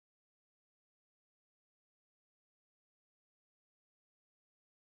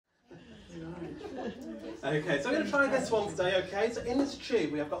Okay, so I'm going to try this one today, okay? So in this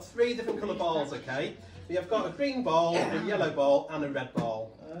tube we have got 3 different colour balls, okay? We have got a green ball, a yellow ball and a red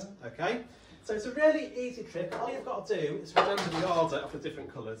ball, okay? So it's a really easy trick. All you've got to do is remember the order of the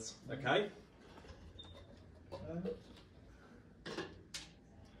different colours, okay?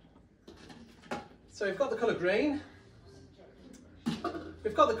 So we've got the colour green,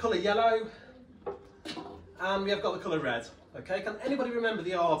 we've got the colour yellow, and we have got the colour red, okay? Can anybody remember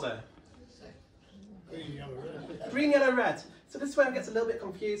the order? Green, yellow, red. Green, yellow, red. So this is where it gets a little bit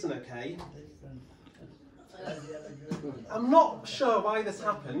confusing, okay? I'm not sure why this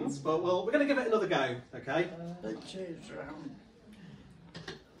happens, but we're going to give it another go, okay?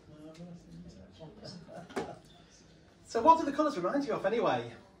 So what do the colours remind you of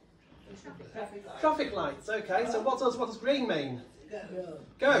anyway? Traffic lights, okay. So what does green mean?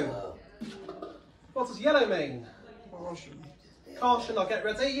 Go. What does yellow mean? Caution. Caution, I'll get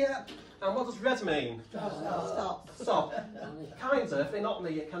ready, yeah. And what does red mean? Stop. Stop. Kind of, in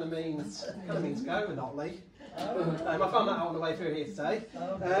Otley it kind of means go in Otley. I found that out on the way through here today.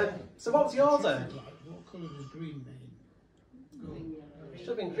 So what was the order? What colour does green mean? It should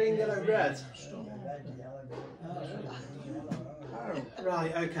have been green, yellow, red.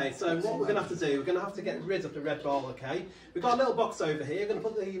 Right, okay, so what we're going to have to do, we're going to have to get rid of the red ball, okay? We've got a little box over here, we're going to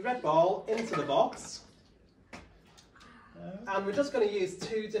put the red ball into the box. And we're just going to use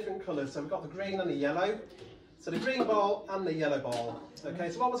 2 different colours, so we've got the green and the yellow. So the green ball and the yellow ball.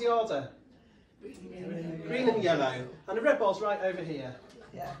 Okay, so what was the order? Green and yellow. And the red ball's right over here.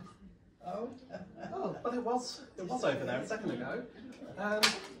 Yeah. Oh, well it was over there a second ago.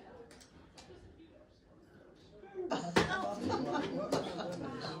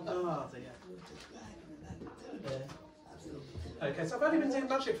 Oh dear. Okay, so I've only been doing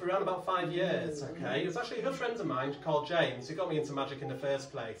magic for around about 5 years, okay? It was actually a good friend of mine called James who got me into magic in the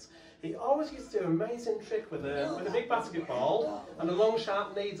first place. He always used to do an amazing trick with a big basketball and a long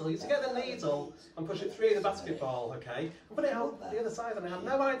sharp needle. He used to get the needle and push it through the basketball, okay? And put it out the other side, and I had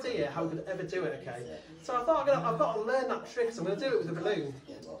no idea how he could ever do it, okay? So I thought I've got to learn that trick, so I'm going to do it with a balloon.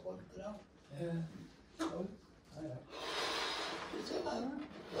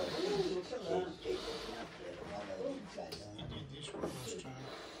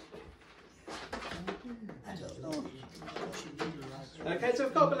 Okay, so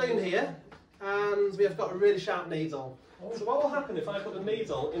we've got a balloon here, and we have got a really sharp needle. So what will happen if I put the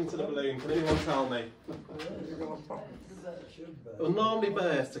needle into the balloon? Can anyone tell me? It will normally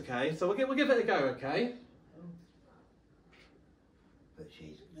burst, okay? So we'll give it a go, okay?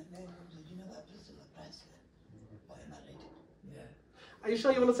 Are you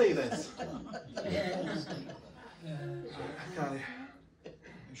sure you want to see this? Okay.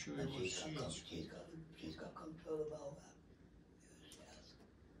 She's got control of all that.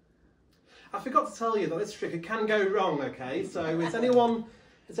 I forgot to tell you that this trick, it can go wrong, okay? So is anyone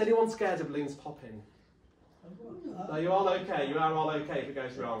scared of balloons popping? No, you're all okay. You are all okay if it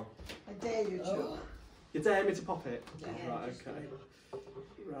goes wrong. I dare you to. You dare me to pop it? Yeah. Right, okay.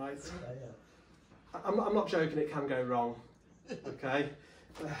 Right. I'm not joking, it can go wrong. Okay?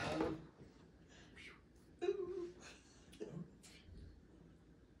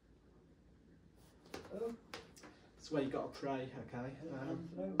 That's where you've got to pray, okay?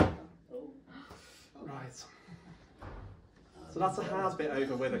 Right. So that's the hard bit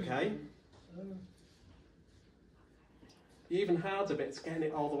over with, okay? The even harder bit's getting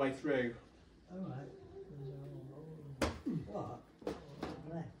it all the way through. What?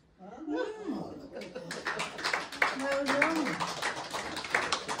 No.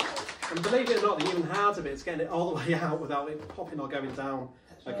 And believe it or not, the even harder bit's getting it all the way out without it popping or going down.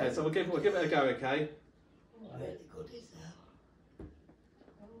 Okay, so we'll give it a go, okay? Really good is that?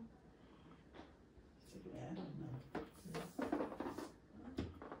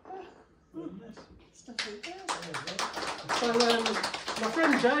 So, my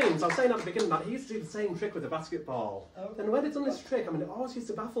friend James, I was saying at the beginning that he used to do the same trick with a basketball. And when he'd done this trick, I mean, it always used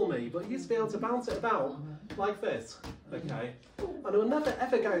to baffle me, but he used to be able to bounce it about like this, okay? And it will never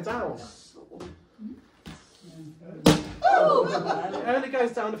ever go down. It only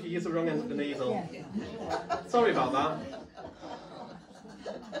goes down if you use the wrong end of the needle. Sorry about that.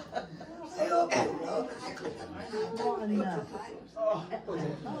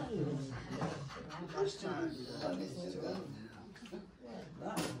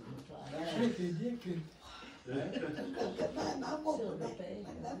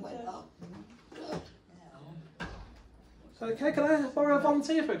 Oh, okay, can I borrow a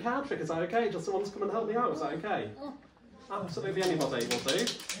volunteer for a card trick? Is that okay? Just someone to come and help me out, is that okay? Absolutely anybody will do.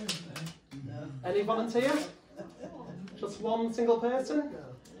 Any volunteer? Just one single person?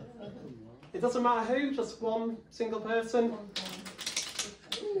 It doesn't matter who, just one single person.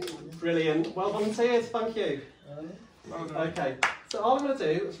 Brilliant. Well volunteered, thank you. Well done. Okay, so all I'm going to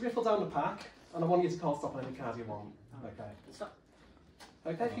do is riffle down the pack, and I want you to call stop on any card you want. Okay. Stop.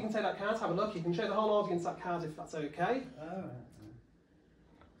 Okay, if you can take that card, have a look. You can show the whole audience that card if that's okay.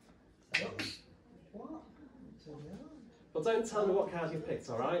 What? But don't tell me what card you've picked,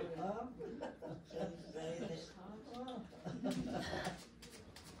 alright?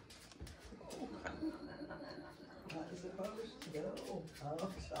 That is supposed to go. Oh,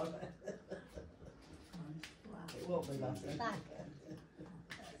 sorry. It won't be that then.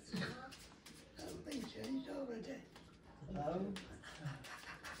 Hasn't been changed already. No.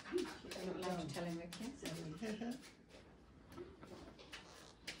 You're not allowed to tell him, Ricky.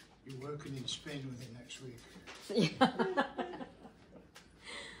 You're working in Spain with him next week. There you go.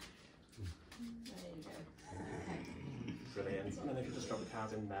 Brilliant. And then if you just drop the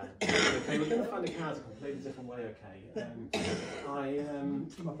card in there. Okay, we're going to find the cards a completely different way, okay?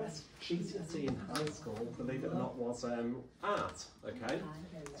 My best GCSE in high school, believe it or not, was art, okay?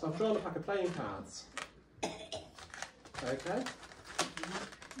 So I've drawn a pack of playing cards. Okay?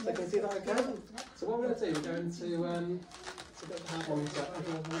 So can you see that okay? So what we're going to do, we're going to have one to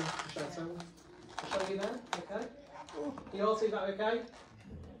show you there, okay? Can you all see that okay?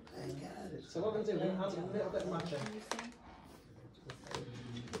 So what we're going to do, we're going to add a little bit of magic.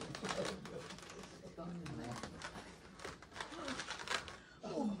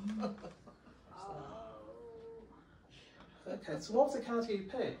 Okay, so what was the card you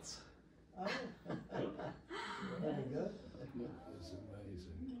picked? Oh. Very good. It's amazing.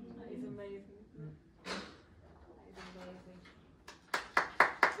 That is amazing.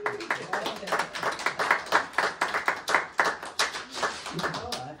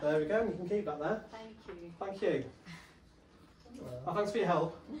 Alright. There we go, you can keep that there. Thank you. Thank you. Oh, thanks for your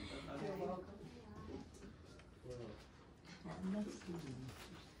help. You're welcome.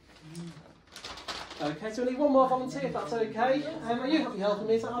 Okay, so we need one more volunteer if that's okay. Are you happy helping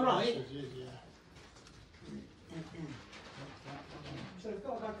me? Is that alright? It is, yeah. So we've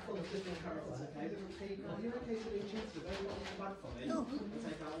got a bag full of different characters, okay? Different people. Are you okay to be cheated? Have you got a bag for me? No.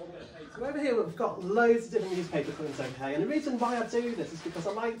 Take out one bit of paper. So over here we've got loads of different newspaper clippings, okay? And the reason why I do this is because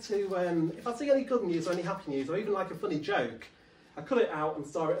I like to, if I see any good news or any happy news or even like a funny joke, I cut it out and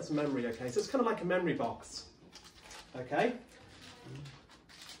store it as a memory, okay? So it's kind of like a memory box, okay?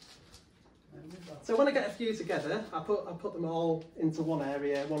 So when I get a few together, I put them all into one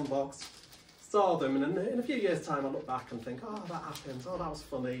area, one box, store them, and in a few years' time I look back and think, oh, that happened, oh, that was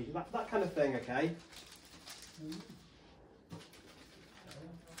funny, that kind of thing, okay?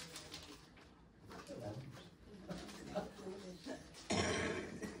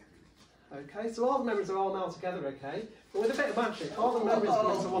 Okay, so all the memories are all now together, okay? But with a bit of magic, all the memories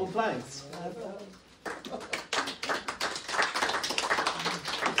come into one place.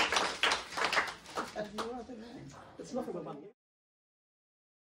 It's nothing but magic.